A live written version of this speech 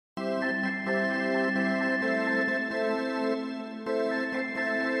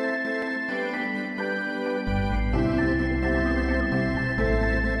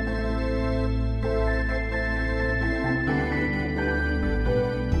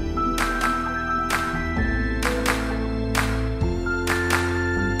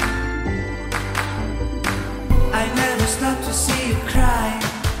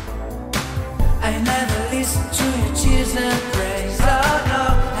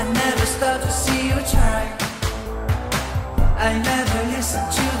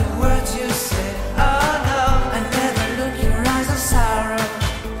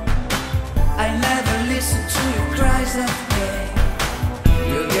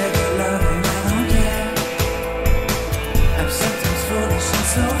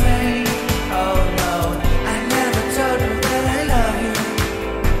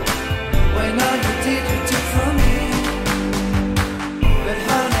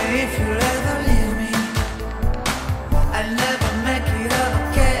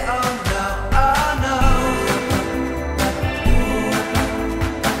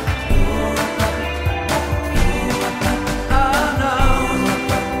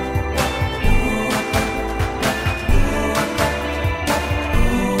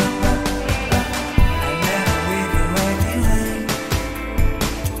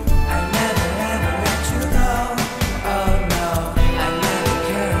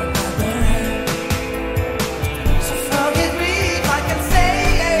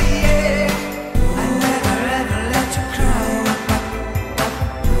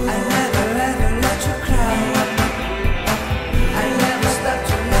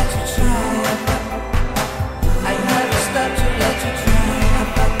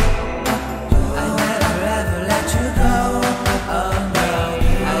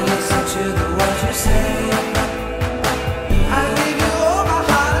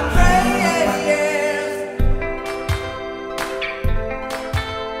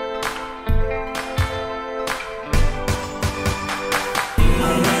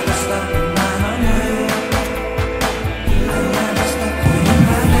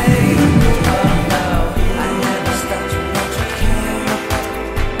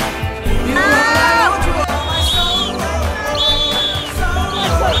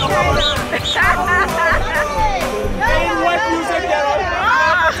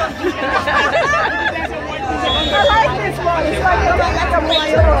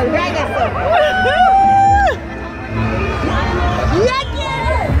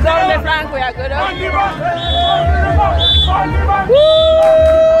good up.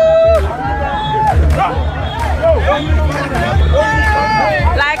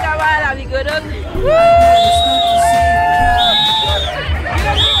 Like a while, we good up.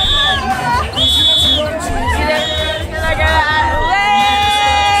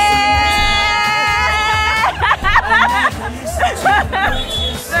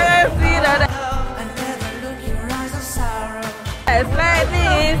 It's like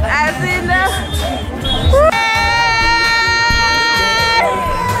this, as in the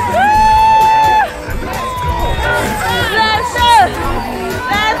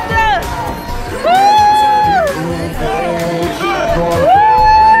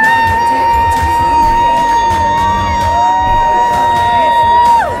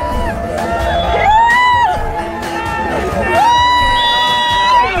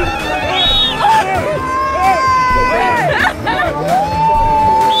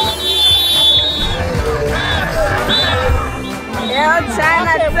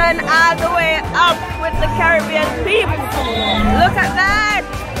all the way up with the Caribbean people. Look at that!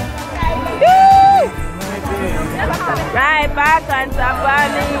 Woo! Right back on top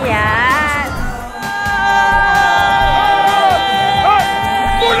of the yacht.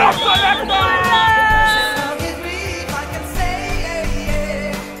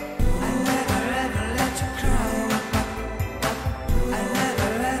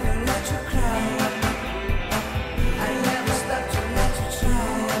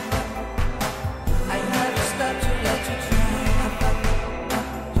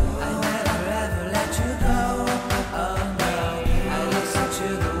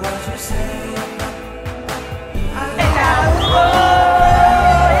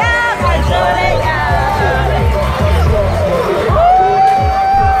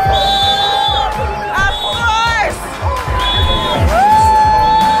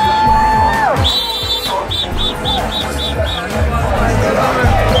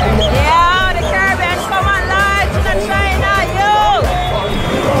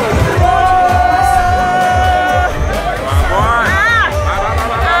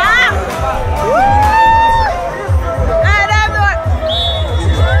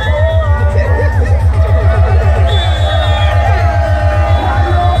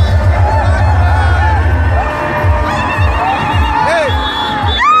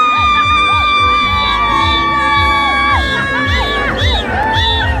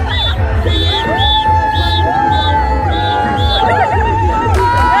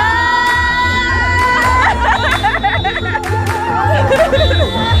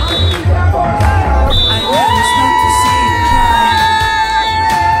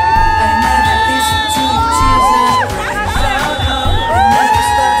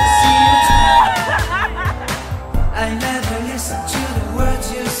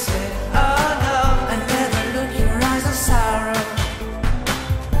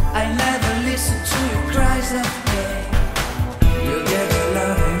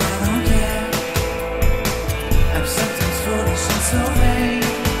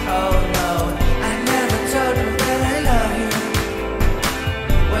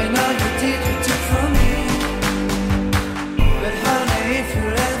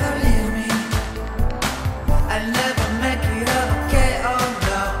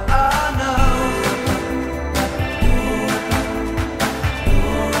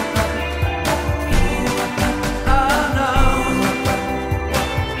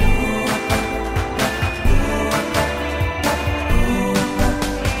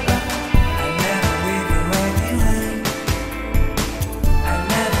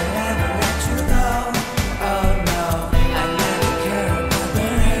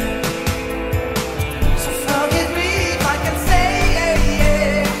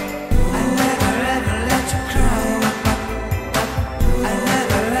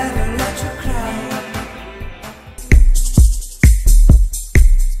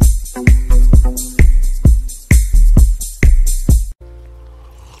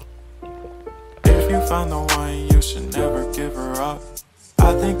 found the one, you should never give her up.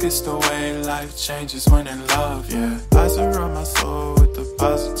 I think it's the way life changes when in love, yeah. I surround my soul with the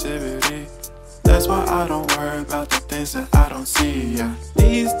positivity. That's why I don't worry about the things that I don't see, yeah.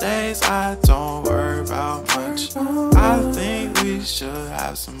 These days I don't worry about much. I think we should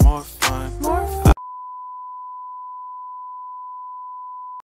have some more fun.